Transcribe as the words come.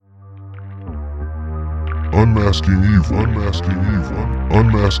Unmasking Evil, Unmasking Evil,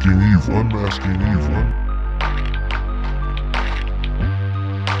 Unmasking Evil, Unmasking Evil.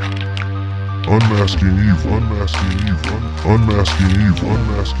 Unmasking Evil, Unmasking Evil, Unmasking Evil,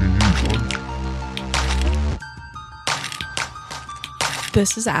 Unmasking Evil.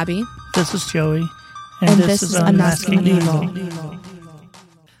 This is Abby. This is Joey. And this is Unmasking Evil.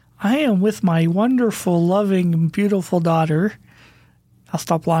 I am with my wonderful, loving, beautiful daughter. I'll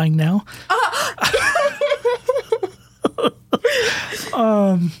stop lying now.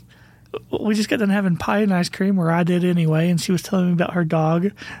 We just got done having pie and ice cream, or I did anyway, and she was telling me about her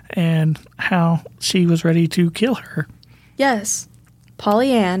dog and how she was ready to kill her. Yes.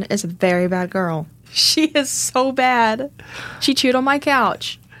 Pollyann is a very bad girl. She is so bad. She chewed on my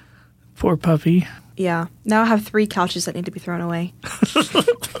couch. Poor puppy. Yeah. Now I have 3 couches that need to be thrown away.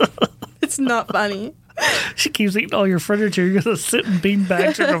 It's not funny. She keeps eating all your furniture. You're going to sit in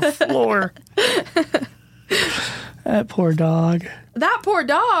beanbags on the floor. That poor dog. That poor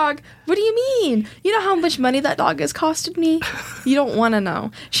dog? What do you mean? You know how much money that dog has costed me? You don't want to know.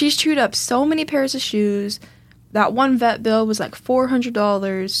 She's chewed up so many pairs of shoes. That one vet bill was like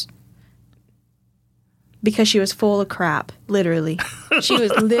 $400 because she was full of crap, literally. She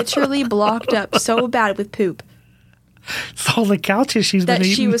was literally blocked up so bad with poop. It's all the couches she's been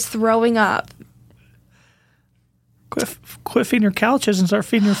eating. That she was throwing up. Quit feeding her couches and start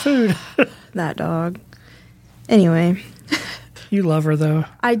feeding her food. That dog. Anyway. You love her, though.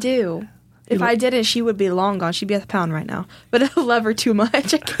 I do. If I didn't, she would be long gone. She'd be at the pound right now. But I love her too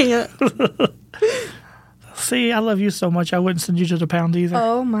much. I can't. See, I love you so much, I wouldn't send you to the pound either.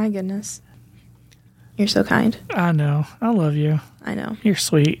 Oh, my goodness. You're so kind. I know. I love you. I know. You're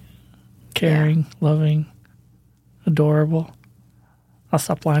sweet, caring, loving, adorable. I'll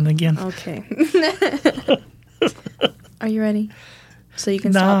stop lying again. Okay. Are you ready? So you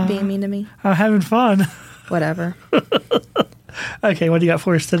can stop being mean to me? I'm having fun. Whatever. Okay, what do you got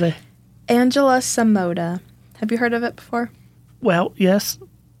for us today? Angela Samota. Have you heard of it before? Well, yes.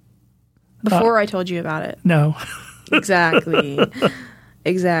 Before I told you about it. No. Exactly.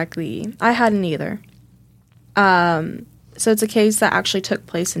 Exactly. I hadn't either. So it's a case that actually took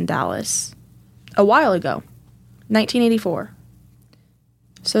place in Dallas a while ago. 1984.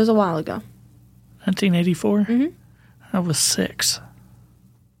 So it was a while ago. 1984? Mm-hmm. I was 6.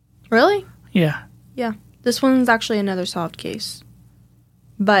 Really? Yeah. Yeah. This one's actually another solved case.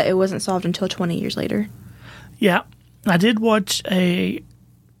 But it wasn't solved until 20 years later. Yeah. I did watch a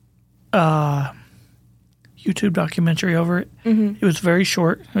YouTube documentary over it. Mm-hmm. It was very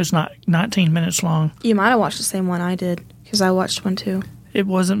short. It was not 19 minutes long. You might have watched the same one I did, because I watched one too. It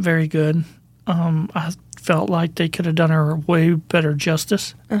wasn't very good. I felt like they could have done her way better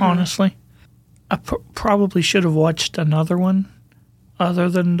justice, honestly. I probably should have watched another one other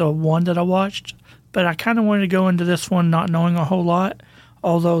than the one that I watched, but I kind of wanted to go into this one not knowing a whole lot,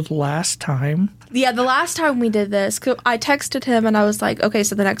 although the last time... Yeah, the last time we did this, I texted him and I was like, okay,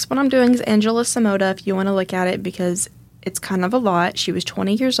 so the next one I'm doing is Angela Samota, if you want to look at it, because it's kind of a lot. She was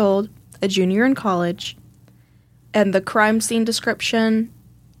 20 years old, a junior in college, and the crime scene description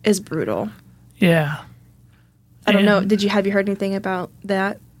is brutal. Yeah. I don't know. Have you heard anything about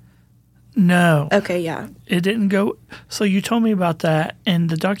that? No. Okay, yeah. It didn't go... So you told me about that, and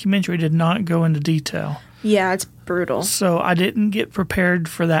the documentary did not go into detail. Yeah, it's brutal. So I didn't get prepared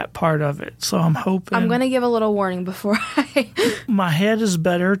for that part of it. So I'm hoping... I'm going to give a little warning before I... My head is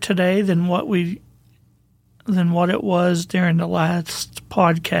better today than what it was during the last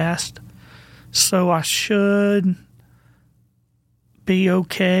podcast. So I should be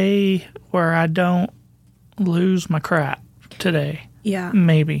okay where I don't lose my crap today. Yeah.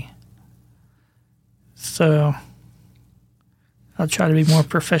 Maybe. So I'll try to be more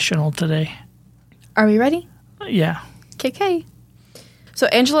professional today. Are we ready? Yeah. KK. So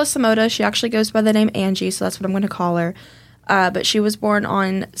Angela Samota, she actually goes by the name Angie, so that's what I'm going to call her. But she was born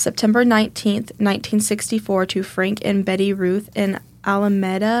on September 19th, 1964 to Frank and Betty Ruth in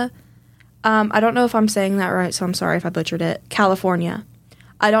Alameda. I don't know if I'm saying that right, so I'm sorry if I butchered it. California.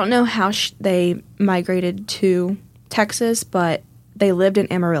 I don't know how they migrated to Texas, but they lived in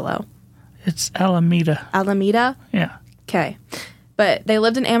Amarillo. It's Alameda. Alameda? Yeah. Okay. But they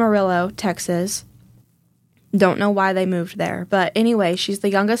lived in Amarillo, Texas. Don't know why they moved there. But anyway, she's the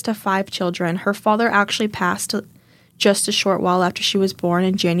youngest of 5 children. Her father actually passed just a short while after she was born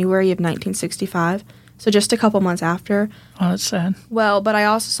in January of 1965. So just a couple months after. Oh, that's sad. Well, but I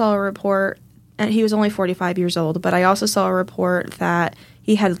also saw a report, and he was only 45 years old, but I also saw a report that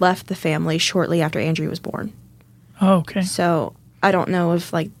he had left the family shortly after Andrew was born. Oh, okay. So I don't know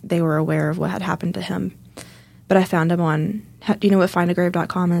if they were aware of what had happened to him. But I found him on, do you know what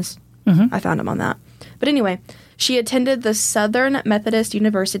findagrave.com is? Mm-hmm. I found him on that. But anyway, she attended the Southern Methodist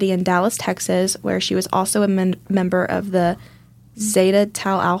University in Dallas, Texas, where she was also a member of the Zeta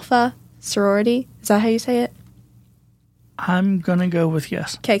Tau Alpha sorority. Is that how you say it? I'm going to go with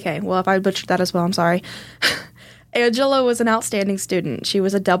yes. KK. Well, if I butchered that as well, I'm sorry. Angela was an outstanding student. She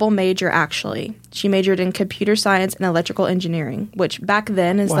was a double major, actually. She majored in computer science and electrical engineering, which back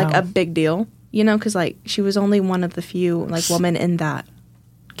then is like a big deal, you know, because like she was only one of the few like women in that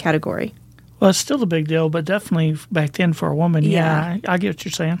category. Well, it's still a big deal, but definitely back then for a woman, yeah, I get what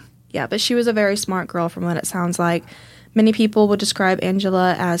you're saying. Yeah, but she was a very smart girl from what it sounds like. Many people would describe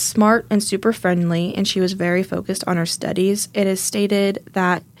Angela as smart and super friendly, and she was very focused on her studies. It is stated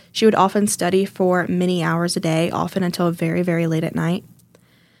that she would often study for many hours a day, often until very, very late at night.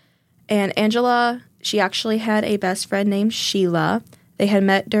 And Angela, she actually had a best friend named Sheila. They had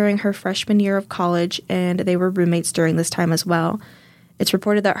met during her freshman year of college, and they were roommates during this time as well. It's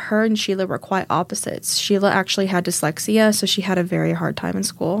reported that her and Sheila were quite opposites. Sheila actually had dyslexia, so she had a very hard time in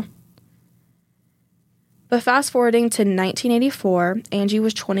school. But fast forwarding to 1984, Angie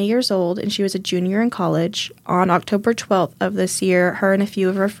was 20 years old and she was a junior in college. On October 12th of this year, her and a few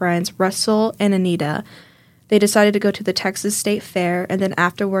of her friends, Russell and Anita, they decided to go to the Texas State Fair and then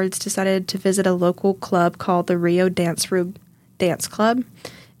afterwards decided to visit a local club called the Rio Dance Room Dance Club.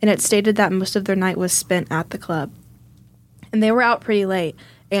 And it stated that most of their night was spent at the club. And they were out pretty late.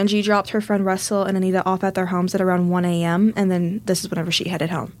 Angie dropped her friend Russell and Anita off at their homes at around 1 a.m. and then this is whenever she headed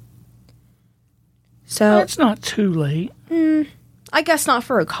home. So that's not too late. I guess not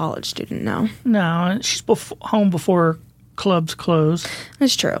for a college student, no. No, she's home before clubs close.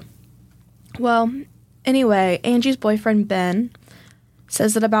 That's true. Well, anyway, Angie's boyfriend, Ben,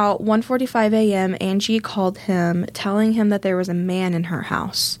 says that about 1:45 a.m., Angie called him, telling him that there was a man in her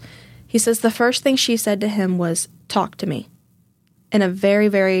house. He says the first thing she said to him was, "Talk to me," in a very,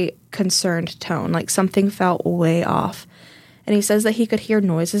 very concerned tone, like something felt way off. And he says that he could hear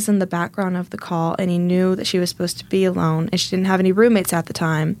noises in the background of the call, and he knew that she was supposed to be alone, and she didn't have any roommates at the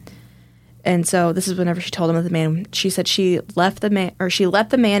time. And so this is whenever she told him of the man. She said she let the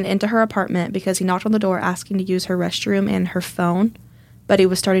man into her apartment because he knocked on the door asking to use her restroom and her phone, but he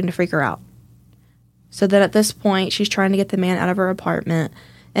was starting to freak her out. So then at this point, she's trying to get the man out of her apartment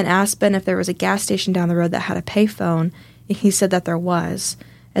and asked Ben if there was a gas station down the road that had a payphone, and he said that there was.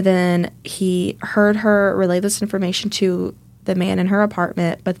 And then he heard her relay this information to the man in her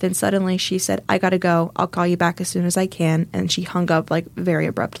apartment, but then suddenly she said, "I gotta go. I'll call you back as soon as I can." And she hung up like very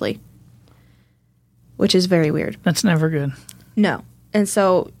abruptly, which is very weird. That's never good. No. And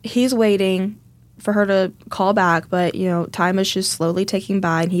so he's waiting for her to call back, but you know, time is just slowly ticking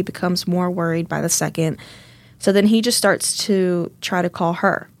by and he becomes more worried by the second. So then he just starts to try to call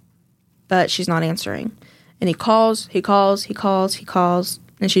her, but she's not answering. And he calls,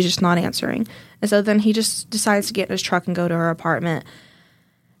 and she's just not answering. And so then he just decides to get in his truck and go to her apartment.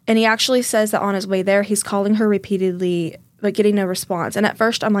 And he actually says that on his way there, he's calling her repeatedly, but getting no response. And at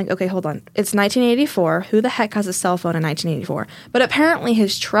first, I'm like, okay, hold on. It's 1984. Who the heck has a cell phone in 1984? But apparently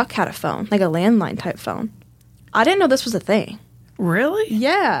his truck had a phone, like a landline type phone. I didn't know this was a thing. Really?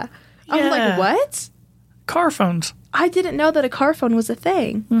 Yeah. I was like, what? Car phones. I didn't know that a car phone was a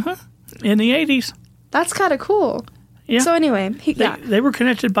thing. Mm-hmm. In the 80s. That's kind of cool. Yeah. So anyway, they were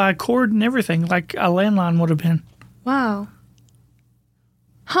connected by a cord and everything, like a landline would have been. Wow.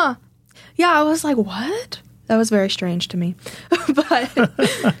 Huh. Yeah, I was like, what? That was very strange to me.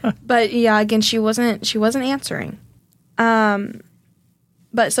 but yeah, again, she wasn't answering.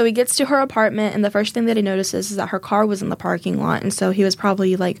 But so he gets to her apartment, and the first thing that he notices is that her car was in the parking lot, and so he was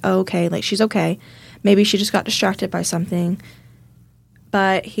probably like, oh, okay, like she's okay. Maybe she just got distracted by something.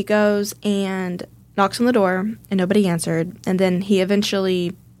 But he goes and knocks on the door, and nobody answered. And then he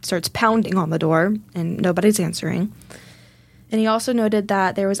eventually starts pounding on the door, and nobody's answering. And he also noted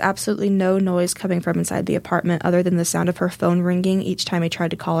that there was absolutely no noise coming from inside the apartment other than the sound of her phone ringing each time he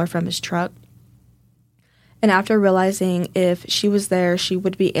tried to call her from his truck. And after realizing if she was there, she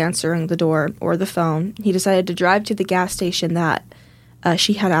would be answering the door or the phone, he decided to drive to the gas station that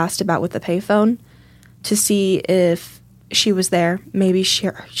she had asked about with the payphone to see if she was there. Maybe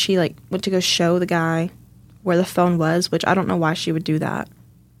she like went to go show the guy where the phone was, which I don't know why she would do that.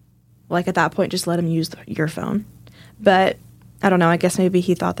 Like at that point, just let him use your phone. But I don't know. I guess maybe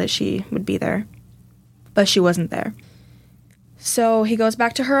he thought that she would be there, but she wasn't there. So he goes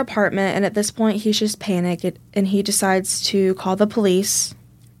back to her apartment, and at this point, he's just panicked, and he decides to call the police.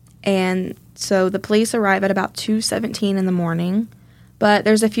 And so the police arrive at about 2:17 in the morning, but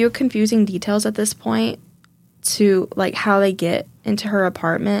there's a few confusing details at this point to like how they get into her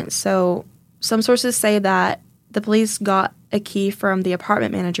apartment. So some sources say that the police got a key from the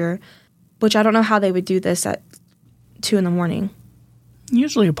apartment manager, which I don't know how they would do this at 2 in the morning.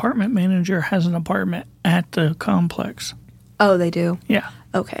 Usually apartment manager has an apartment at the complex. Oh, they do? Yeah.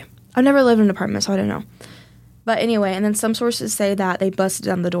 Okay. I've never lived in an apartment, so I don't know. But anyway, and then some sources say that they busted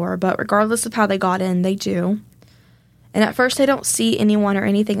down the door, but regardless of how they got in, they do. And at first, they don't see anyone or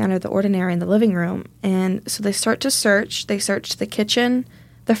anything out of the ordinary in the living room. And so they start to search. They searched the kitchen,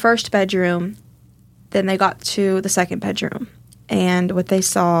 the first bedroom, then they got to the second bedroom. And what they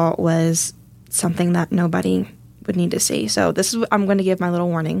saw was something that nobody would need to see. So this is, I'm going to give my little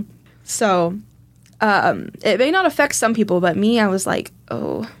warning. So it may not affect some people, but me, I was like,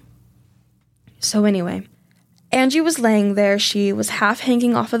 oh. So anyway, Angie was laying there. She was half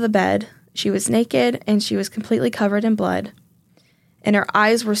hanging off of the bed. She was naked, and she was completely covered in blood. And her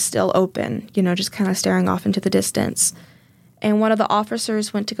eyes were still open, just kind of staring off into the distance. And one of the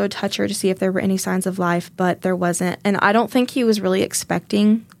officers went to go touch her to see if there were any signs of life, but there wasn't. And I don't think he was really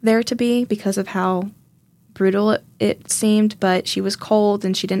expecting there to be because of how brutal it seemed, but she was cold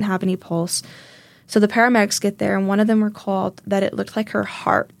and she didn't have any pulse. So the paramedics get there, and one of them recalled that it looked like her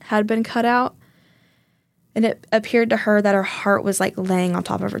heart had been cut out. And it appeared to her that her heart was like laying on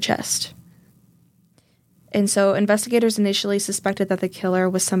top of her chest. And so investigators initially suspected that the killer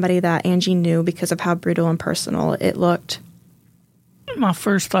was somebody that Angie knew because of how brutal and personal it looked. My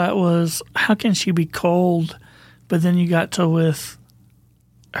first thought was, how can she be cold? But then you got to with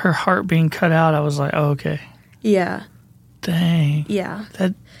her heart being cut out. I was like, oh, okay. Yeah. Dang. Yeah.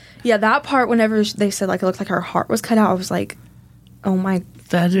 That part, whenever they said like it looked like her heart was cut out, I was like, oh my,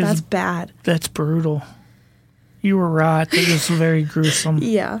 that's bad. That's brutal. You were right. It was very gruesome.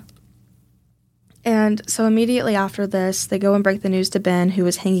 Yeah. And so immediately after this, they go and break the news to Ben, who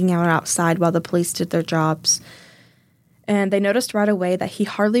was hanging out outside while the police did their jobs. And they noticed right away that he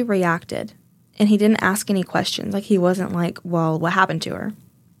hardly reacted. And he didn't ask any questions. Like, he wasn't like, well, what happened to her?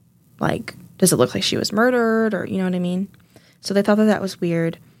 Like, does it look like she was murdered? Or, you know what I mean? So they thought that was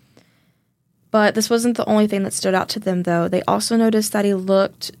weird. But this wasn't the only thing that stood out to them, though. They also noticed that he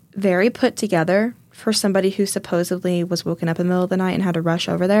looked very put together for somebody who supposedly was woken up in the middle of the night and had to rush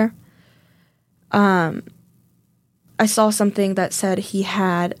over there. I saw something that said he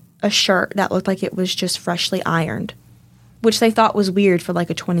had a shirt that looked like it was just freshly ironed, which they thought was weird for like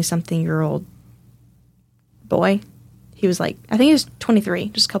a 20-something-year-old boy. He was like, I think he was 23,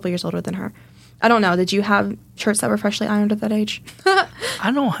 just a couple years older than her. I don't know. Did you have shirts that were freshly ironed at that age?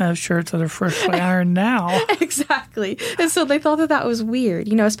 I don't have shirts that are freshly ironed now. Exactly. And so they thought that was weird,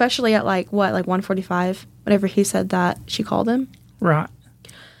 especially at like 1:45, whenever he said that she called him. Right.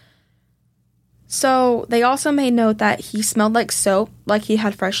 So they also made note that he smelled like soap, like he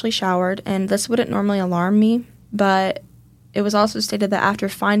had freshly showered, and this wouldn't normally alarm me, but it was also stated that after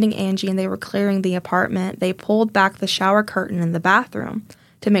finding Angie and they were clearing the apartment, they pulled back the shower curtain in the bathroom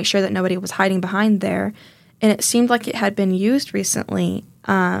to make sure that nobody was hiding behind there, and it seemed like it had been used recently,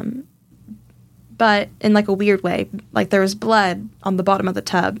 but in like a weird way. Like there was blood on the bottom of the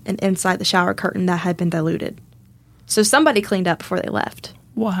tub and inside the shower curtain that had been diluted. So somebody cleaned up before they left.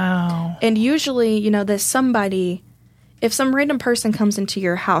 Wow. And usually, this somebody, if some random person comes into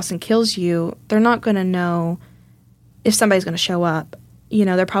your house and kills you, they're not going to know if somebody's going to show up.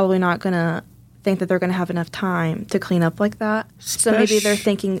 They're probably not going to think that they're going to have enough time to clean up like that. So maybe they're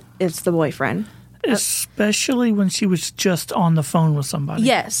thinking it's the boyfriend. Especially when she was just on the phone with somebody.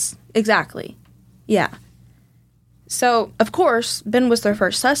 Yes, exactly. Yeah. So, of course, Ben was their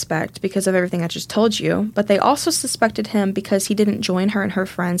first suspect because of everything I just told you, but they also suspected him because he didn't join her and her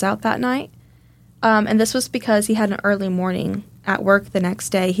friends out that night. And this was because he had an early morning at work the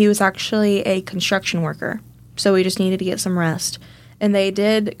next day. He was actually a construction worker, so he just needed to get some rest. And they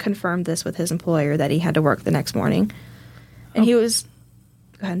did confirm this with his employer that he had to work the next morning. And he was...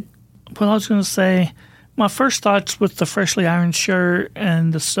 Go ahead. Well, I was going to say, my first thoughts with the freshly ironed shirt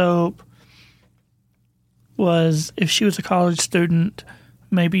and the soap was if she was a college student,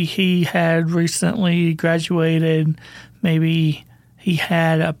 maybe he had recently graduated, maybe he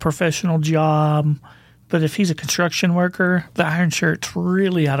had a professional job. But if he's a construction worker, the iron shirt's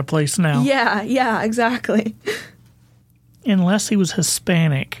really out of place now. Yeah, exactly. Unless he was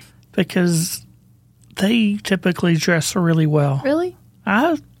Hispanic, because they typically dress really well. Really?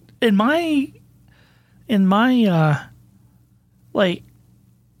 In my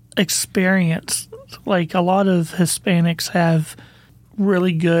experience, like a lot of Hispanics have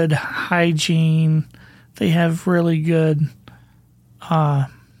really good hygiene. They have really good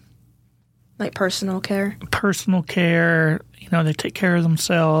like personal care. They take care of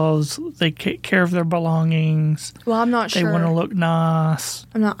themselves. They take care of their belongings. Well, I'm not sure. They want to look nice.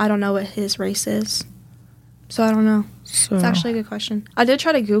 I don't know what his race is. So I don't know. So It's actually a good question. I did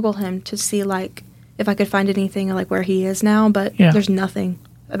try to Google him to see, like, if I could find anything, like, where he is now, but there's nothing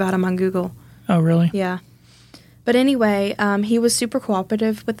about him on Google. Oh, really? Yeah. But anyway, he was super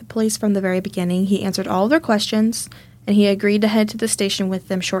cooperative with the police from the very beginning. He answered all of their questions, and he agreed to head to the station with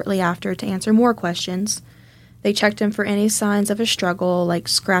them shortly after to answer more questions. They checked him for any signs of a struggle, like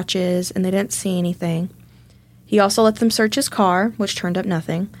scratches, and they didn't see anything. He also let them search his car, which turned up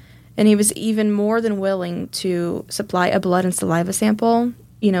nothing. And he was even more than willing to supply a blood and saliva sample,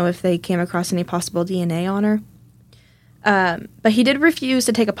 if they came across any possible DNA on her. But he did refuse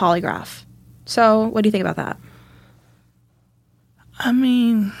to take a polygraph. So, what do you think about that? I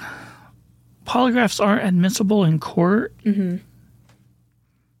mean, polygraphs aren't admissible in court. Mm-hmm.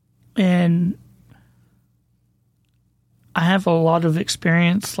 And I have a lot of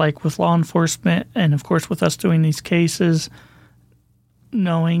experience, like, with law enforcement and, of course, with us doing these cases,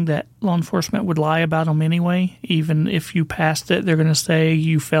 knowing that law enforcement would lie about them anyway. Even if you passed it, they're going to say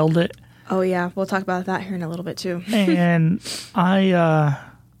you failed it. Oh, yeah. We'll talk about that here in a little bit, too. And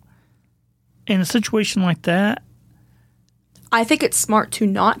in a situation like that, I think it's smart to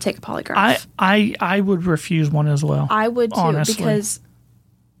not take a polygraph. I would refuse one as well. I would, too, honestly. because,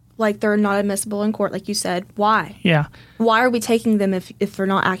 like, they're not admissible in court, like you said. Why? Yeah. Why are we taking them if they're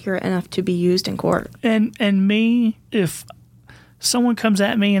not accurate enough to be used in court? And me, if someone comes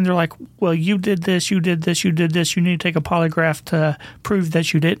at me and they're like, well, you did this, you did this, you did this, you need to take a polygraph to prove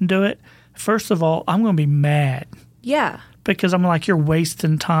that you didn't do it. First of all, I'm going to be mad. Yeah. Because I'm like, you're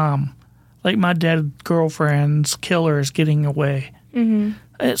wasting time. Like my dead girlfriend's killer is getting away.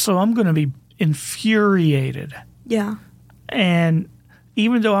 Mm-hmm. So I'm going to be infuriated. Yeah. And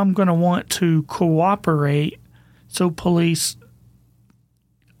even though I'm going to want to cooperate so police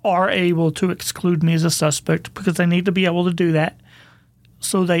are able to exclude me as a suspect, because they need to be able to do that,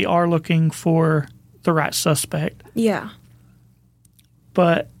 so they are looking for the right suspect. Yeah.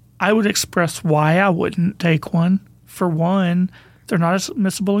 But I would express why I wouldn't take one. For one, they're not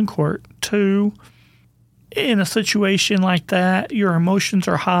admissible in court. Two, in a situation like that, your emotions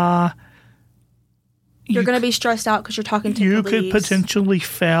are high. You're going to be stressed out because you're talking to you police. Could potentially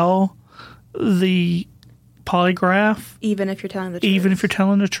fail the polygraph. Even if you're telling the truth. Even if you're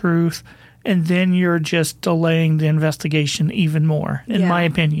telling the truth. And then you're just delaying the investigation even more, in my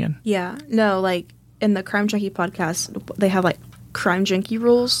opinion. Yeah. No, like, in the Crime Junkie podcast, they have, like, Crime Junkie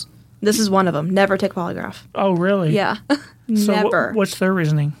rules. This is one of them. Never take polygraph. Oh, really? Yeah. So Never. What's their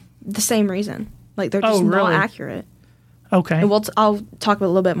reasoning? The same reason. Like, they're just not accurate. Okay. And I'll talk a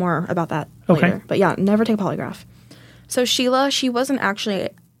little bit more about that later. But yeah, never take a polygraph. So Sheila, she wasn't actually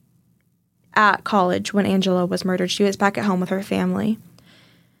at college when Angela was murdered. She was back at home with her family.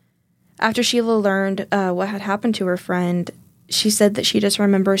 After Sheila learned what had happened to her friend, she said that she just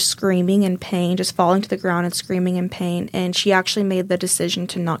remembers screaming in pain, just falling to the ground and screaming in pain, and she actually made the decision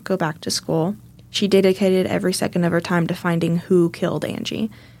to not go back to school. She dedicated every second of her time to finding who killed Angie,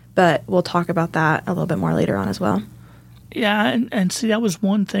 but we'll talk about that a little bit more later on as well. Yeah, and see, that was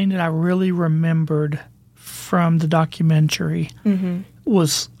one thing that I really remembered from the documentary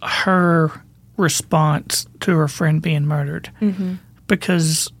was her response to her friend being murdered,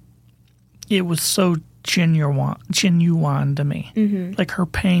 because it was so genuine to me. Like, her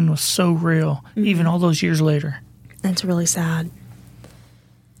pain was so real, even all those years later. That's really sad.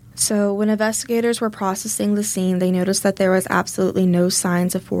 So when investigators were processing the scene, they noticed that there was absolutely no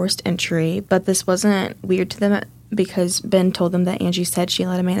signs of forced entry, but this wasn't weird to them because Ben told them that Angie said she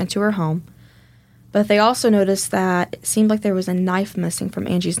let a man into her home. But they also noticed that it seemed like there was a knife missing from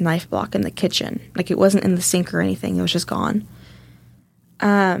Angie's knife block in the kitchen. Like, it wasn't in the sink or anything. It was just gone.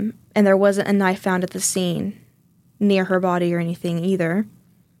 And there wasn't a knife found at the scene near her body or anything either,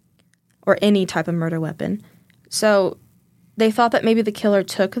 or any type of murder weapon. So they thought that maybe the killer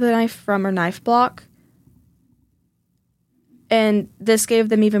took the knife from her knife block, and this gave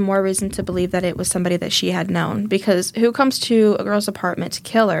them even more reason to believe that it was somebody that she had known, because who comes to a girl's apartment to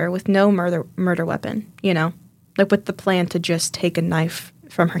kill her with no murder weapon, like with the plan to just take a knife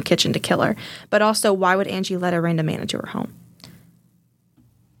from her kitchen to kill her? But also, why would Angie let a random man into her home?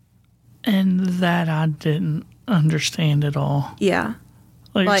 And that I didn't understand at all. Yeah.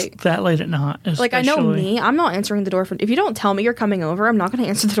 Like that late at night. Like, I know me. I'm not answering the door for... If you don't tell me you're coming over, I'm not going to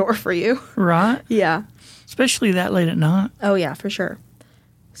answer the door for you. Right? Yeah. Especially that late at night. Oh, yeah, for sure.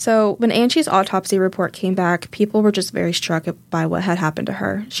 So, when Angie's autopsy report came back, people were just very struck by what had happened to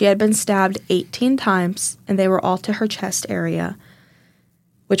her. She had been stabbed 18 times, and they were all to her chest area,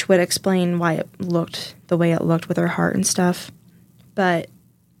 which would explain why it looked the way it looked with her heart and stuff. But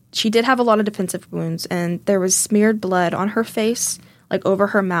she did have a lot of defensive wounds, and there was smeared blood on her face, like over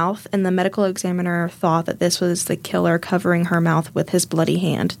her mouth, and the medical examiner thought that this was the killer covering her mouth with his bloody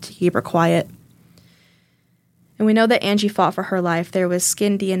hand to keep her quiet. And we know that Angie fought for her life. There was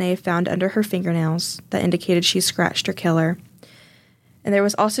skin DNA found under her fingernails that indicated she scratched her killer. And there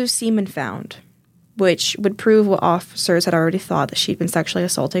was also semen found, which would prove what officers had already thought, that she'd been sexually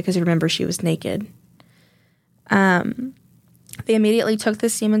assaulted, because you remember she was naked. They immediately took the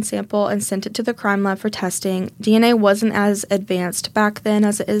semen sample and sent it to the crime lab for testing. DNA wasn't as advanced back then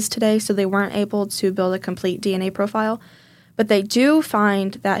as it is today, so they weren't able to build a complete DNA profile. But they do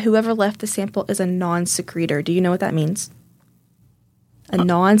find that whoever left the sample is a non-secretor. Do you know what that means? A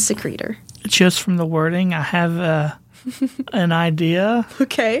non-secretor. Just from the wording, I have an idea.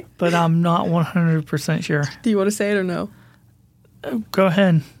 Okay. But I'm not 100% sure. Do you want to say it or no? Go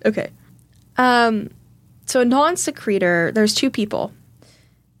ahead. Okay. So a non-secretor, there's two people.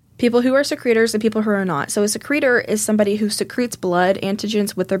 People who are secretors and people who are not. So a secretor is somebody who secretes blood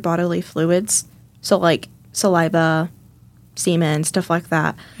antigens with their bodily fluids. So like saliva, semen, stuff like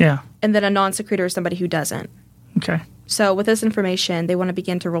that. Yeah. And then a non-secretor is somebody who doesn't. Okay. So with this information, they want to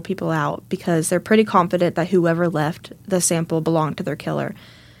begin to rule people out because they're pretty confident that whoever left the sample belonged to their killer.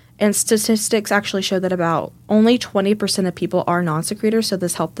 And statistics actually show that about only 20% of people are non-secretors, so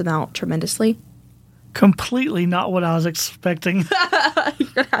this helped them out tremendously. Completely not what I was expecting. You're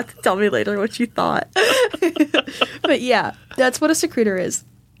going to have to tell me later what you thought. But yeah, that's what a secretor is,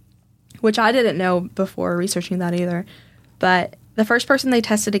 which I didn't know before researching that either. But the first person they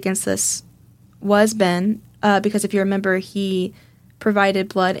tested against this was Ben, because if you remember, he provided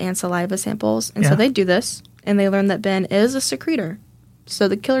blood and saliva samples. And so they do this, and they learned that Ben is a secretor. So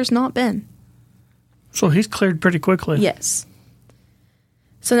the killer's not Ben. So he's cleared pretty quickly. Yes.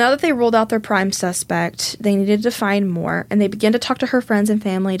 So now that they ruled out their prime suspect, they needed to find more, and they began to talk to her friends and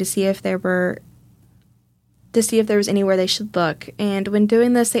family to see if there was anywhere they should look. And when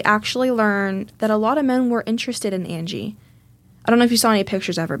doing this, they actually learned that a lot of men were interested in Angie. I don't know if you saw any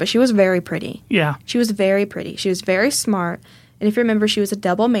pictures of her, but she was very pretty. Yeah. She was very pretty. She was very smart. And if you remember, she was a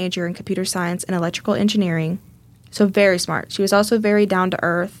double major in computer science and electrical engineering. So very smart. She was also very down to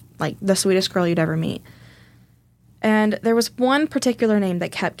earth, like the sweetest girl you'd ever meet. And there was one particular name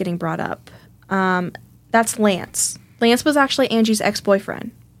that kept getting brought up. That's Lance. Lance was actually Angie's ex-boyfriend,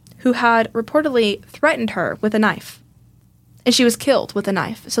 who had reportedly threatened her with a knife. And she was killed with a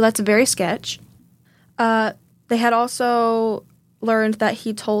knife. So that's very sketch. They had also learned that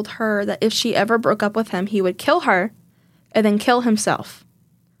he told her that if she ever broke up with him, he would kill her and then kill himself.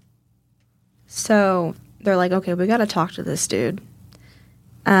 So they're like, okay, we got to talk to this dude.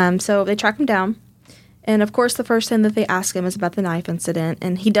 So they track him down. And, of course, the first thing that they ask him is about the knife incident,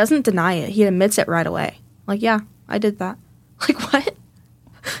 and he doesn't deny it. He admits it right away. Like, yeah, I did that. Like, what?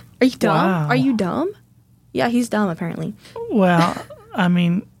 Are you dumb? Wow. Are you dumb? Yeah, he's dumb, apparently. Well, I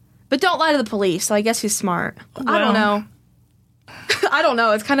mean... But don't lie to the police, so I guess he's smart. I don't know. I don't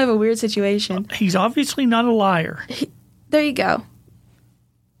know. It's kind of a weird situation. He's obviously not a liar. There you go.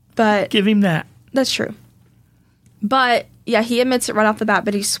 But... Give him that. That's true. But... yeah, he admits it right off the bat,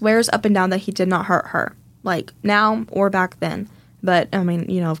 but he swears up and down that he did not hurt her, like now or back then. But, I mean,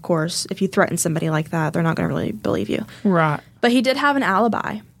 you know, of course, if you threaten somebody like that, they're not going to really believe you. Right. But he did have an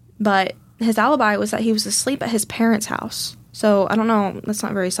alibi. But his alibi was that he was asleep at his parents' house. So, I don't know. That's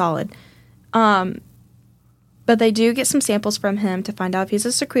not very solid. But they do get some samples from him to find out if he's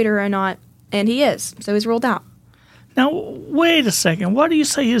a secretor or not. And he is. So, he's ruled out. Now, wait a second. Why do you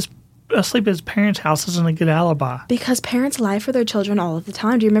say his asleep at his parents' house isn't a good alibi? Because parents lie for their children all of the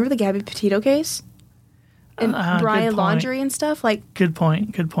time. Do you remember the Gabby Petito case? And Brian Laundrie and stuff? Like, good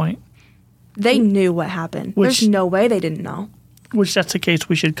point. Good point. They knew what happened. There's no way they didn't know. Which that's a case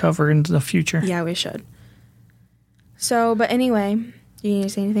we should cover in the future. Yeah, we should. So, but anyway, do you need to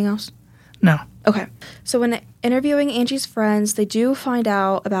say anything else? No. Okay. So when interviewing Angie's friends, they do find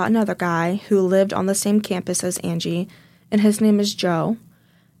out about another guy who lived on the same campus as Angie, and his name is Joe.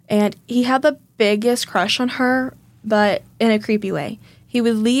 And he had the biggest crush on her, but in a creepy way. He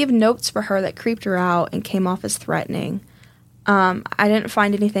would leave notes for her that creeped her out and came off as threatening. I didn't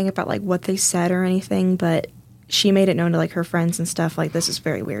find anything about, like, what they said or anything, but she made it known to, like, her friends and stuff. Like, this is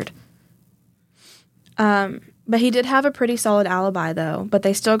very weird. But he did have a pretty solid alibi, though. But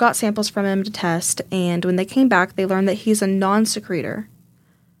they still got samples from him to test, and when they came back, they learned that he's a non-secretor.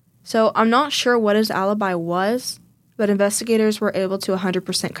 So I'm not sure what his alibi was, but investigators were able to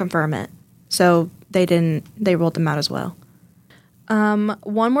 100% confirm it. So they ruled them out as well.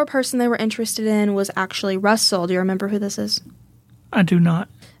 One more person they were interested in was actually Russell. Do you remember who this is? I do not.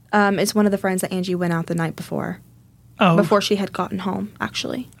 It's one of the friends that Angie went out the night before. Oh. Before she had gotten home,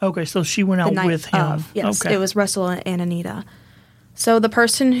 actually. Okay, so she went out with him. Yes, okay. It was Russell and Anita. So the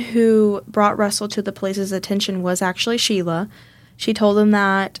person who brought Russell to the police's attention was actually Sheila. She told him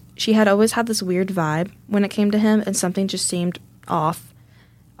that she had always had this weird vibe when it came to him, and something just seemed off.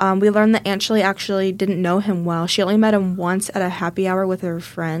 We learned that Angela actually didn't know him well. She only met him once at a happy hour with her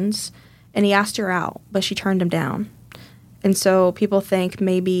friends, and he asked her out, but she turned him down. And so people think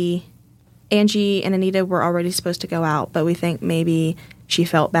maybe Angie and Anita were already supposed to go out, but we think maybe she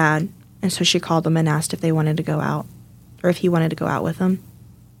felt bad, and so she called them and asked if they wanted to go out, or if he wanted to go out with them.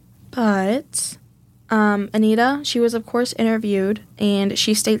 But Anita, she was of course interviewed, and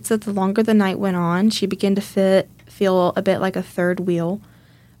she states that the longer the night went on, she began to feel a bit like a third wheel.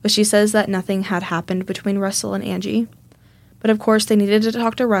 But she says that nothing had happened between Russell and Angie. But of course, they needed to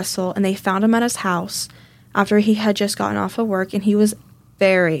talk to Russell, and they found him at his house after he had just gotten off of work, and he was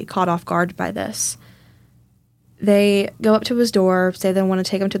very caught off guard by this. They go up to his door, say they want to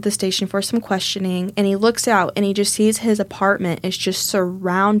take him to the station for some questioning, and he looks out, and he just sees his apartment is just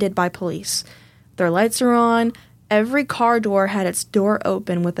surrounded by police. Their lights are on. Every car door had its door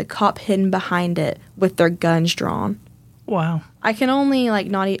open with a cop hidden behind it with their guns drawn. Wow. I can only,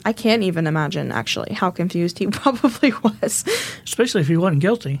 I can't even imagine, actually, how confused he probably was. Especially if he wasn't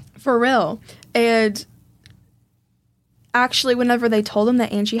guilty. For real. And actually, whenever they told him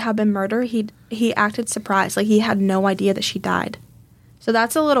that Angie had been murdered, he acted surprised. Like, he had no idea that she died. So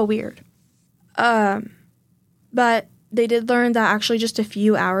that's a little weird. But they did learn that actually just a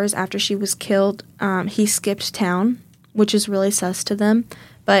few hours after she was killed, he skipped town, which is really sus to them.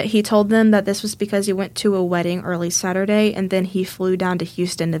 But he told them that this was because he went to a wedding early Saturday, and then he flew down to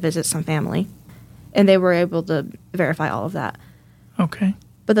Houston to visit some family. And they were able to verify all of that. Okay.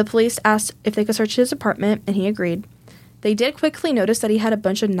 But the police asked if they could search his apartment, and he agreed. They did quickly notice that he had a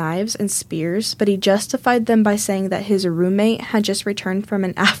bunch of knives and spears, but he justified them by saying that his roommate had just returned from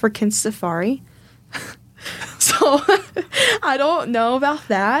an African safari. So, I don't know about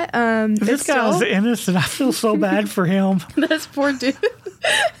that. This guy was innocent. I feel so bad for him. This poor dude.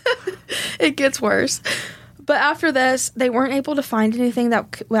 It gets worse. But after this, they weren't able to find anything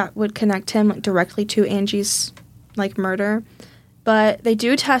that would connect him directly to Angie's murder. But they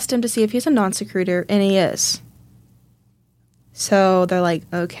do test him to see if he's a non-secretor, and he is. So they're like,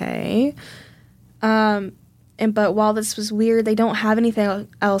 okay. But while this was weird, they don't have anything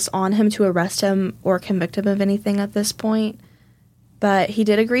else on him to arrest him or convict him of anything at this point. But he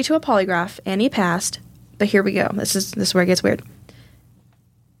did agree to a polygraph, and he passed. But here we go. This is where it gets weird.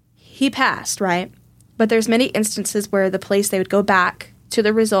 He passed, right? But there's many instances where the police, they would go back to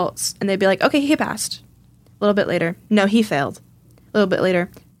the results, and they'd be like, okay, he passed. A little bit later, no, he failed. A little bit later,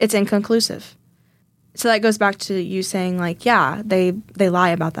 it's inconclusive. So that goes back to you saying, yeah, they lie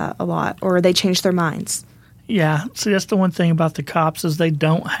about that a lot, or they change their minds. Yeah, see, that's the one thing about the cops is they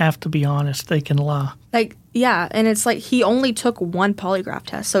don't have to be honest. They can lie. Yeah, and it's he only took one polygraph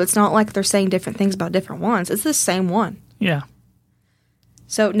test, so it's not like they're saying different things about different ones. It's the same one. Yeah.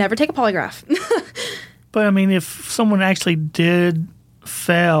 So never take a polygraph. But, I mean, if someone actually did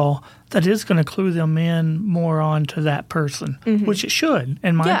fail, that is going to clue them in more on to that person, which it should,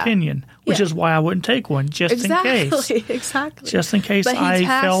 in my opinion, which is why I wouldn't take one, just in case. Exactly. Just in case I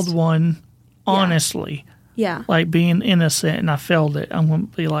failed one honestly. Yeah. Like being innocent and I failed it. I'm going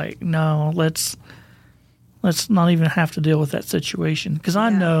to be like, no, let's not even have to deal with that situation. Because I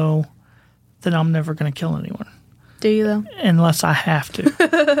know that I'm never going to kill anyone. Do you, though? Unless I have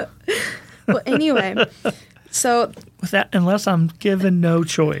to. Well, anyway, so unless I'm given no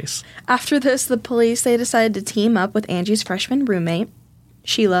choice. After this, the police, they decided to team up with Angie's freshman roommate,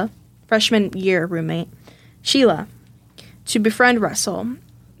 Sheila, freshman year roommate, Sheila, to befriend Russell.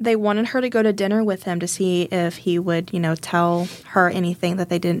 They wanted her to go to dinner with him to see if he would, tell her anything that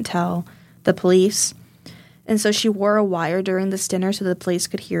they didn't tell the police. And so she wore a wire during this dinner so the police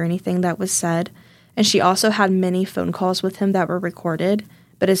could hear anything that was said. And she also had many phone calls with him that were recorded,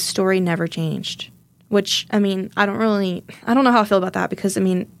 but his story never changed. Which, I mean, I don't know how I feel about that because,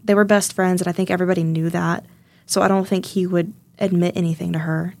 they were best friends and I think everybody knew that. So I don't think he would admit anything to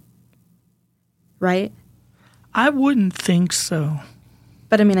her. Right? I wouldn't think so.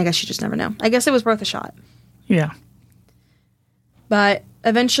 But, I guess you just never know. I guess it was worth a shot. Yeah. But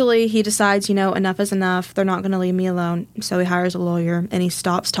eventually he decides, enough is enough. They're not going to leave me alone. So he hires a lawyer and he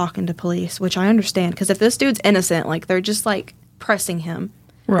stops talking to police, which I understand. Because if this dude's innocent, they're just, pressing him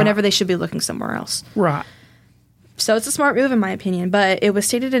whenever they should be looking somewhere else. Right. So it's a smart move in my opinion. But it was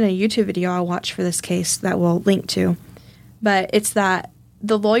stated in a YouTube video I watched for this case that we'll link to. But it's that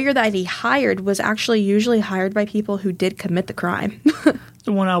the lawyer that he hired was actually usually hired by people who did commit the crime.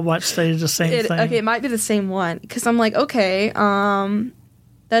 The one I watched stated the same thing. Okay, it might be the same one. Because I'm like, okay,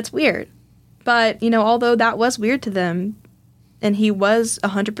 that's weird. But, although that was weird to them, And he was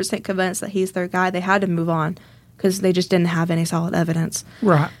 100% convinced that he's their guy. They had to move on because they just didn't have any solid evidence.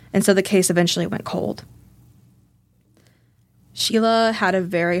 Right. And so the case eventually went cold. Sheila had a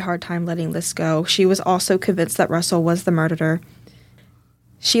very hard time letting this go. She was also convinced that Russell was the murderer.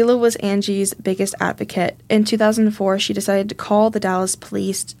 Sheila was Angie's biggest advocate. In 2004, she decided to call the Dallas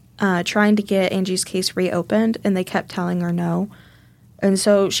police, trying to get Angie's case reopened, and they kept telling her no. And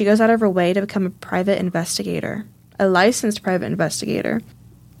so she goes out of her way to become a private investigator, a licensed private investigator.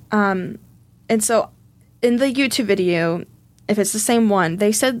 And so in the YouTube video, if it's the same one,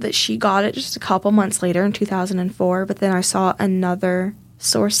 they said that she got it just a couple months later in 2004, but then I saw another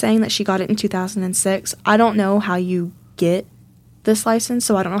source saying that she got it in 2006. I don't know how you get this license,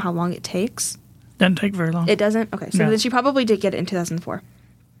 so I don't know how long it takes. Doesn't take very long. It doesn't? Okay, so No. then she probably did get it in 2004.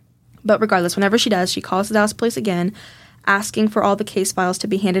 But regardless, whenever she does, she calls the Dallas police again, asking for all the case files to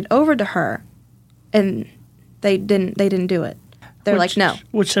be handed over to her. And they didn't do it. They're like, no.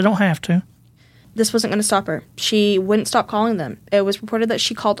 Which they don't have to. This wasn't going to stop her. She wouldn't stop calling them. It was reported that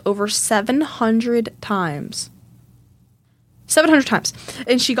she called over 700 times. 700 times.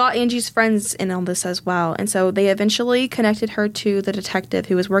 And she got Angie's friends in on this as well. And so they eventually connected her to the detective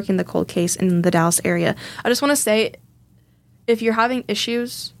who was working the cold case in the Dallas area. I just want to say, if you're having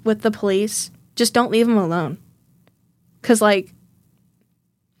issues with the police, just don't leave them alone. Because, like,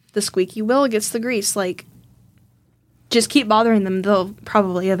 the squeaky wheel gets the grease. Like, just keep bothering them. They'll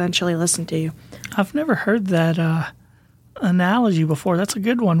probably eventually listen to you. I've never heard that analogy before. That's a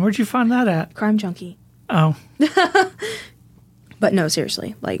good one. Where'd you find that at? Crime Junkie. Oh. But no,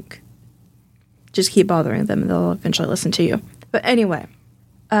 seriously, like, just keep bothering them and they'll eventually listen to you. But anyway,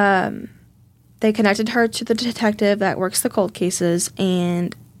 they connected her to the detective that works the cold cases,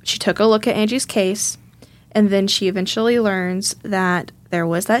 and she took a look at Angie's case, and then she eventually learns that there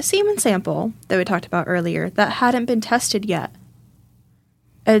was that semen sample that we talked about earlier that hadn't been tested yet.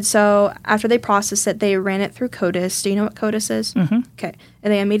 And so after they processed it, they ran it through CODIS. Do you know what CODIS is? Mm-hmm. Okay.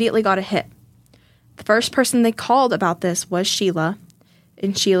 And they immediately got a hit. The first person they called about this was Sheila,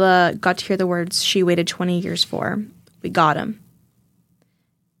 and Sheila got to hear the words she waited 20 years for. We got him.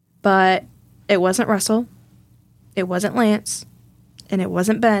 But it wasn't Russell, it wasn't Lance, and it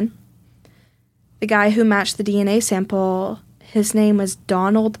wasn't Ben. The guy who matched the DNA sample, his name was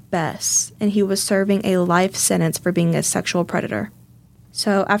Donald Bess, and he was serving a life sentence for being a sexual predator.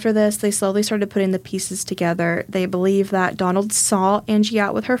 So after this, they slowly started putting the pieces together. They believe that Donald saw Angie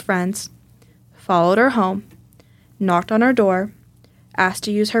out with her friends, followed her home, knocked on her door, asked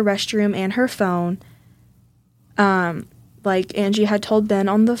to use her restroom and her phone, like Angie had told Ben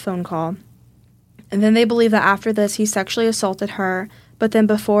on the phone call. And then they believe that after this, he sexually assaulted her, but then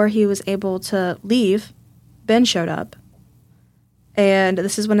before he was able to leave, Ben showed up. And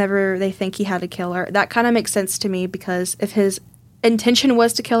this is whenever they think he had to kill her. That kind of makes sense to me, because if his intention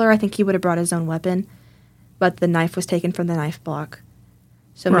was to kill her, I think he would have brought his own weapon, but the knife was taken from the knife block.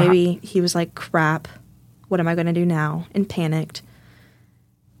 So maybe he was like, crap, what am I going to do now? And panicked.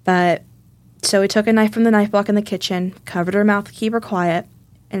 But so he took a knife from the knife block in the kitchen, covered her mouth to keep her quiet,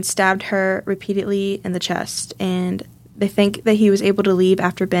 and stabbed her repeatedly in the chest. And they think that he was able to leave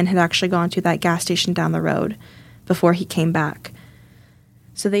after Ben had actually gone to that gas station down the road before he came back.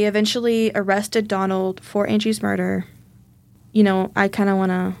 So they eventually arrested Donald for Angie's murder. You know, I kind of want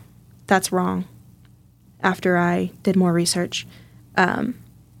to... That's wrong. After I did more research.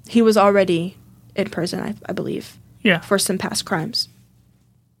 He was already in prison, I believe. Yeah. For some past crimes.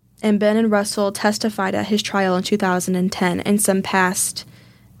 And Ben and Russell testified at his trial in 2010, and some past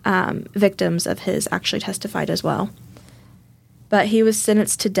victims of his actually testified as well. But he was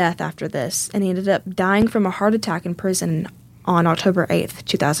sentenced to death after this, and he ended up dying from a heart attack in prison on October 8th,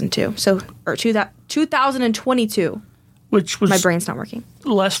 2002. So, or 2022. Which was... My brain's not working.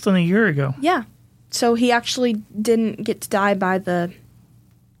 Less than a year ago. Yeah. So he actually didn't get to die by the...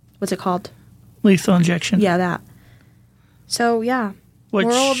 What's it called? Lethal injection. Yeah, that. So, yeah. Which,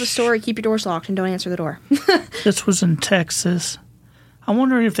 moral of the story, keep your doors locked and don't answer the door. This was in Texas. I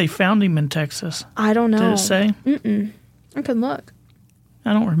wonder if they found him in Texas. I don't know. Did it say? Mm-mm. I can look.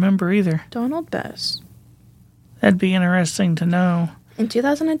 I don't remember either. Donald Bess. That'd be interesting to know. In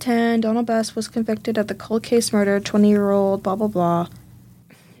 2010, Donald Bess was convicted of the cold case murder, 20-year-old, blah, blah, blah.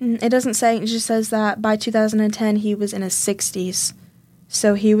 It doesn't say, it just says that by 2010, he was in his 60s.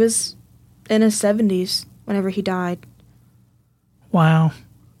 So he was in his 70s whenever he died. Wow.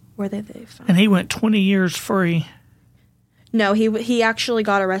 Where they found And he went 20 years free. No, he actually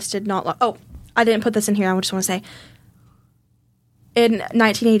got arrested not long... Oh, I didn't put this in here. I just want to say. In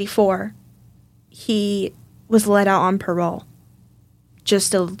 1984, he was let out on parole.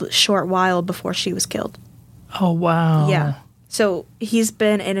 Just a short while before she was killed. Oh, wow. Yeah. So he's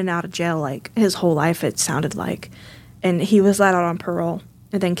been in and out of jail like his whole life, it sounded like. And he was let out on parole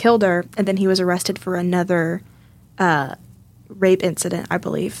and then killed her. And then he was arrested for another rape incident, I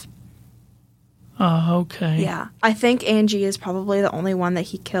believe. Oh, okay. Yeah. I think Angie is probably the only one that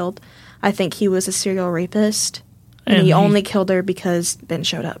he killed. I think he was a serial rapist. And he only killed her because Ben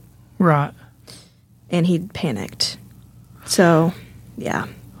showed up. Right. And he panicked. So, yeah.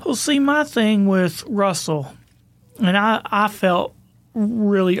 Well, see, my thing with Russell, and I felt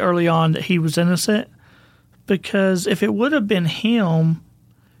really early on that he was innocent, because if it would have been him,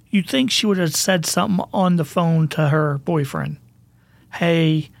 you'd think she would have said something on the phone to her boyfriend.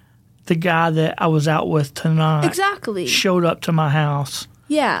 Hey, the guy that I was out with tonight Exactly. showed up to my house.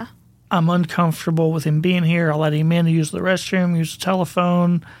 Yeah. I'm uncomfortable with him being here. I let him in to use the restroom, use the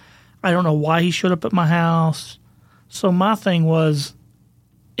telephone. I don't know why he showed up at my house. So my thing was,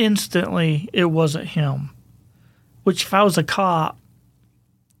 instantly, it wasn't him. Which, if I was a cop,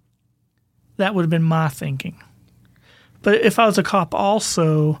 that would have been my thinking. But if I was a cop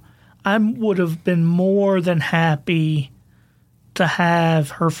also, I would have been more than happy to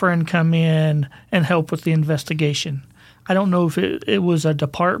have her friend come in and help with the investigation. I don't know if it was a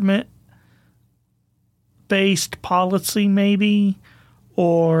department-based policy maybe,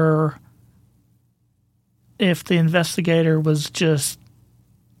 or if the investigator was just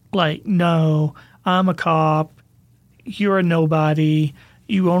like, no, I'm a cop, you're a nobody,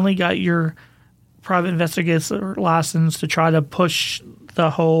 you only got your private investigator license to try to push the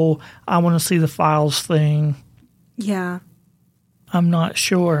whole I want to see the files thing. Yeah. I'm not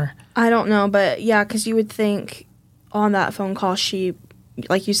sure. I don't know, but yeah, because you would think on that phone call she,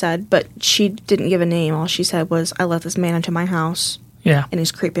 like you said, but she didn't give a name. All she said was, I let this man into my house. Yeah. And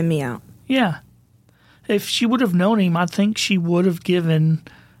he's creeping me out. Yeah. If she would have known him, I think she would have given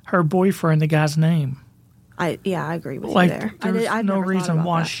her boyfriend the guy's name. I agree with Like, you there. there's no reason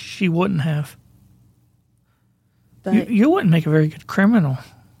why that. she wouldn't have. But You wouldn't make a very good criminal.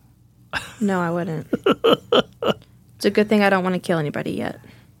 no, I wouldn't. It's a good thing I don't want to kill anybody yet.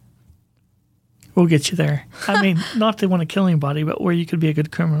 We'll get you there. I mean, not to want to kill anybody, but where you could be a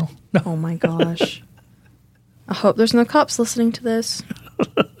good criminal. No. Oh my gosh. I hope there's no cops listening to this.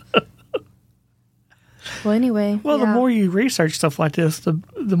 Well, anyway. Well, yeah. the more you research stuff like this,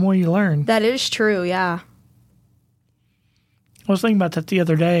 the more you learn. That is true, yeah. I was thinking about that the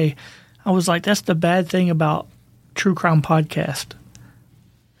other day. I was like, that's the bad thing about true crime podcast.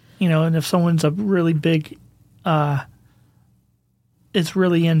 You know, and if someone's a really big, it's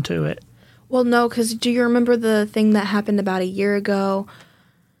really into it. Well, no, because do you remember the thing that happened about a year ago?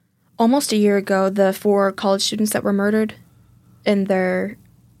 Almost a year ago, the 4 college students that were murdered in their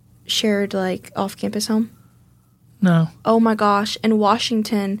shared, like, off-campus home? No. Oh my gosh. In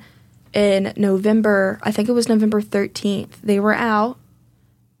Washington, in November, I think it was November 13th, they were out,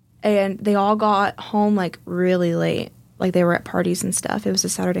 and they all got home, like, really late. Like, they were at parties and stuff. It was a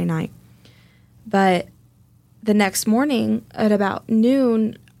Saturday night. But the next morning, at about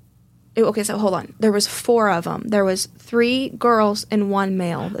noon... Okay, so hold on. There was 4 of them. There was 3 girls and 1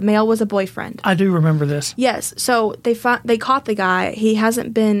 male. The male was a boyfriend. I do remember this. Yes. So they caught the guy. He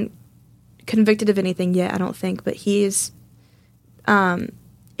hasn't been convicted of anything yet, I don't think, but he is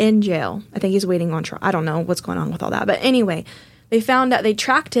in jail. I think he's waiting on trial. I don't know what's going on with all that. But anyway, they found out they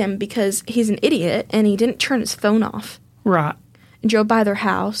tracked him because he's an idiot and he didn't turn his phone off. Right. And drove by their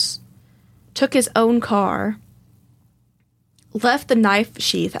house, took his own car, left the knife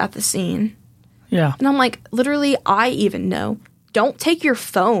sheath at the scene. Yeah. And I'm like, literally, I even know. Don't take your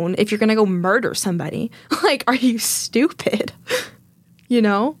phone if you're going to go murder somebody. Like, are you stupid? You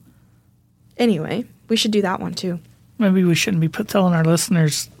know? Anyway, we should do that one too. Maybe we shouldn't be telling our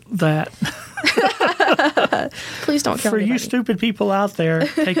listeners that. Please don't kill For anybody. you stupid people out there,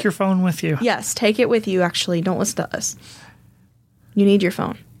 take your phone with you. Yes, take it with you, actually. Don't listen to us. You need your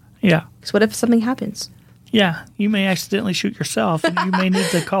phone. Yeah. Because what if something happens? Yeah. You may accidentally shoot yourself and you may need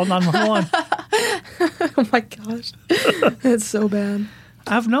to call 911. Oh my gosh. That's so bad.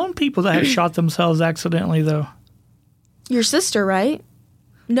 I've known people that have shot themselves accidentally, though. Your sister, right?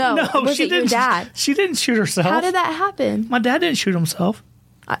 No, was it your dad? She didn't shoot herself. How did that happen? My dad didn't shoot himself.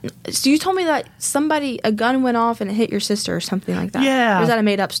 So you told me that a gun went off and it hit your sister or something like that. Yeah. Or is that a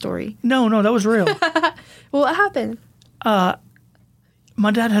made-up story? No, that was real. Well, what happened?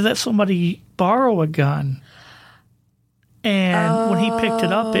 My dad had let somebody borrow a gun. And when he picked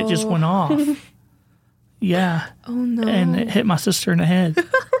it up, it just went off. Yeah. Oh, no. And it hit my sister in the head.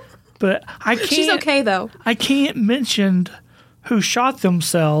 But I can't. She's okay, though. I can't mention who shot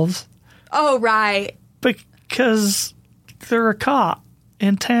themselves Oh, right. because they're a cop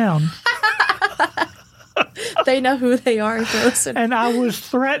in town. They know who they are if they listen. And I was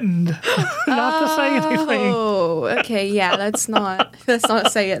threatened not to say anything. Oh, okay. Yeah, let's not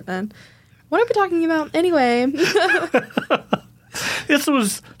say it then. What are we talking about? Anyway. This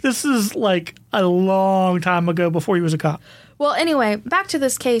is like a long time ago before he was a cop. Well, anyway, back to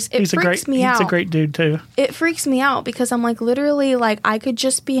this case. It freaks me out. He's a great dude, too. It freaks me out because I'm like, literally, like, I could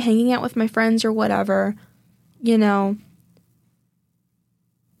just be hanging out with my friends or whatever, you know,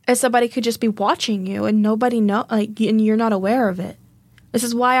 and somebody could just be watching you and nobody know, like, and you're not aware of it. This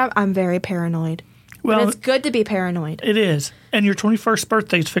is why I'm very paranoid. Well, but it's good to be paranoid. It is. And your 21st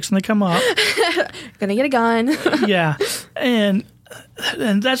birthday is fixing to come up. Gonna get a gun. Yeah. And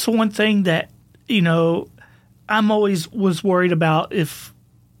that's one thing that, you know, I'm always was worried about if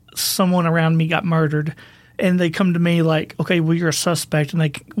someone around me got murdered and they come to me like, okay, well, you're a suspect, and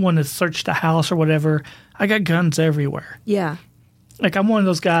they want to search the house or whatever. I got guns everywhere. Yeah. Like, I'm one of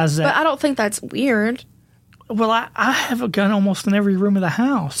those guys that... But I don't think that's weird. Well, I have a gun almost in every room of the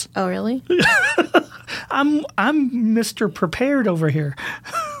house. Oh, really? I'm Mr. Prepared over here.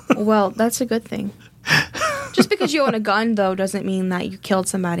 Well, that's a good thing. Just because you own a gun, though, doesn't mean that you killed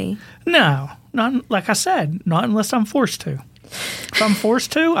somebody. No. Not, like I said, not unless I'm forced to. If I'm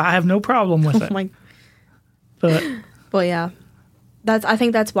forced to, I have no problem with it. But well, yeah. I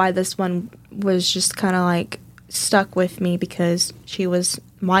think that's why this one was just kind of like stuck with me, because she was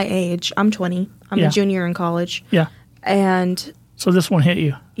my age. I'm 20. I'm a junior in college. Yeah. And so this one hit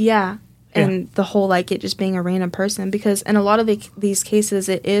you. Yeah. And the whole, like, it just being a random person, because in a lot of these cases,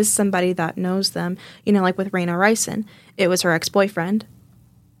 it is somebody that knows them. You know, like with Raina Ryson, it was her ex-boyfriend.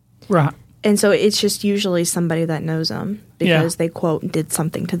 Right. And so it's just usually somebody that knows them because they, quote, did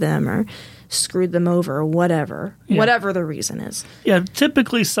something to them or screwed them over or whatever. Yeah. Whatever the reason is. Yeah,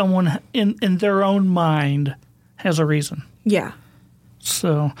 typically someone in their own mind has a reason. Yeah.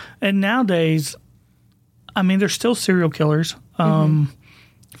 So, and nowadays, I mean, there's still serial killers. In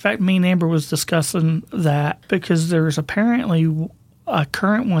fact, me and Amber was discussing that because there's apparently a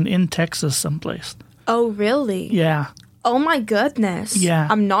current one in Texas someplace. Oh, really? Yeah. Oh, my goodness. Yeah.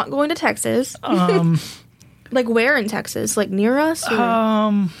 I'm not going to Texas. Like, where in Texas? Like, near us?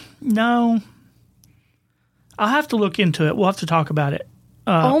 Or? No. I'll have to look into it. We'll have to talk about it.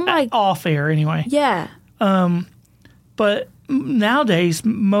 Off air, anyway. Yeah. But nowadays,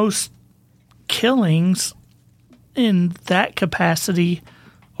 most killings in that capacity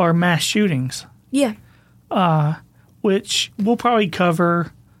are mass shootings. Yeah. Which we'll probably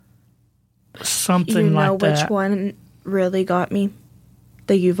cover something like that. You know which one really got me?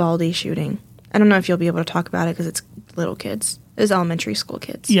 The Uvalde shooting. I don't know if you'll be able to talk about it because it's little kids. It's elementary school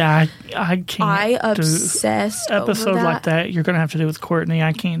kids. Yeah, I can't. I obsessed over that. Episode like that, you're going to have to do with Courtney.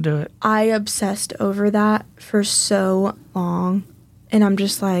 I can't do it. I obsessed over that for so long. And I'm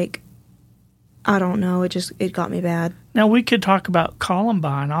just like, I don't know. It got me bad. Now, we could talk about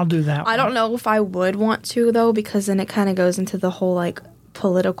Columbine. I'll do that I don't know if I would want to, though, because then it kind of goes into the whole, like,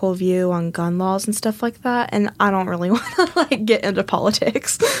 political view on gun laws and stuff like that, and I don't really want to, like, get into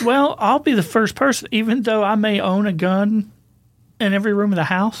politics. Well, I'll be the first person, even though I may own a gun in every room of the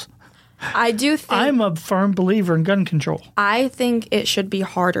house. I do think... I'm a firm believer in gun control. I think it should be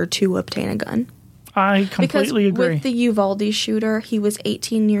harder to obtain a gun. I completely agree. With the Uvalde shooter, he was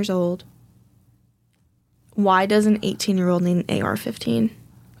 18 years old. Why does an 18-year-old need an AR-15?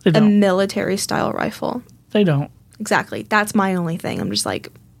 They don't. A military-style rifle. They don't. Exactly. That's my only thing. I'm just like...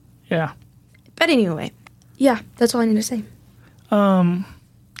 Yeah. But anyway. Yeah, that's all I need to say.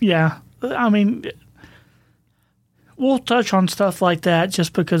 Yeah. I mean, we'll touch on stuff like that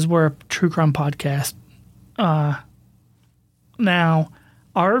just because we're a true crime podcast. Now,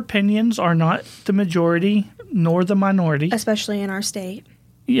 our opinions are not the majority nor the minority. Especially in our state.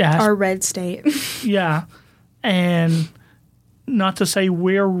 Yeah. Our red state. Yeah. And not to say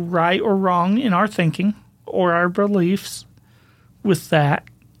we're right or wrong in our thinking or our beliefs with that.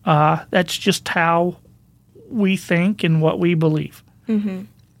 That's just how we think and what we believe. Mm-hmm.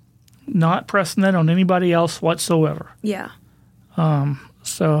 Not pressing that on anybody else whatsoever. Yeah.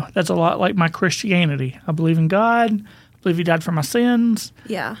 So that's a lot like my Christianity. I believe in God. I believe he died for my sins.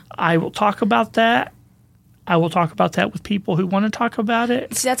 Yeah. I will talk about that. I will talk about that with people who want to talk about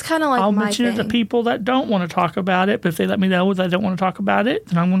it. See, that's kind of like I'll my mention thing. it to people that don't want to talk about it, but if they let me know that they don't want to talk about it,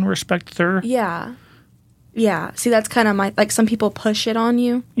 then I'm going to respect their... Yeah. Yeah. See, that's kind of my... Like, some people push it on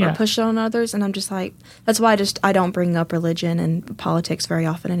you or push it on others, and I'm just like... That's why I don't bring up religion and politics very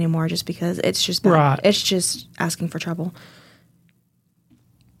often anymore, just because it's just bad. Right. It's just asking for trouble.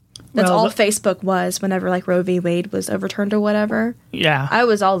 That's all Facebook was whenever, like, Roe v. Wade was overturned or whatever. Yeah. I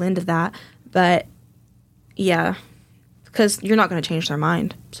was all into that, but... Yeah, because you're not going to change their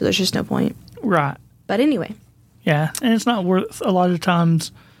mind, so there's just no point. Right. But anyway. Yeah, and it's not worth, a lot of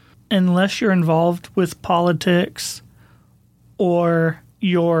times, unless you're involved with politics or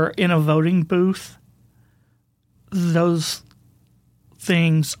you're in a voting booth, those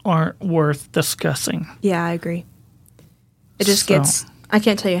things aren't worth discussing. Yeah, I agree. It just gets, I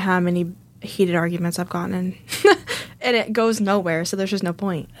can't tell you how many heated arguments I've gotten in. And it goes nowhere, so there's just no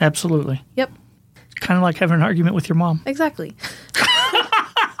point. Absolutely. Yep. Kind of like having an argument with your mom. Exactly.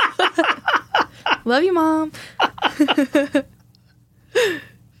 Love you, Mom.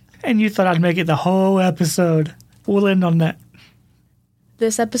 And you thought I'd make it the whole episode. We'll end on that.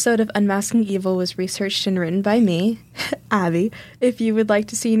 This episode of Unmasking Evil was researched and written by me, Abby. If you would like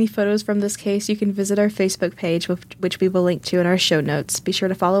to see any photos from this case, you can visit our Facebook page, which we will link to in our show notes. Be sure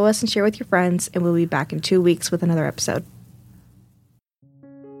to follow us and share with your friends, and we'll be back in 2 weeks with another episode.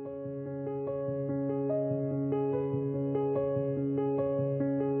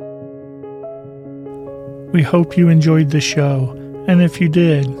 We hope you enjoyed the show, and if you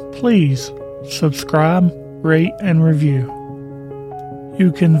did, please subscribe, rate, and review.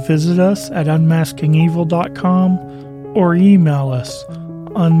 You can visit us at unmaskingevil.com or email us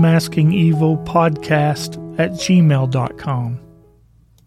unmaskingevilpodcast@gmail.com.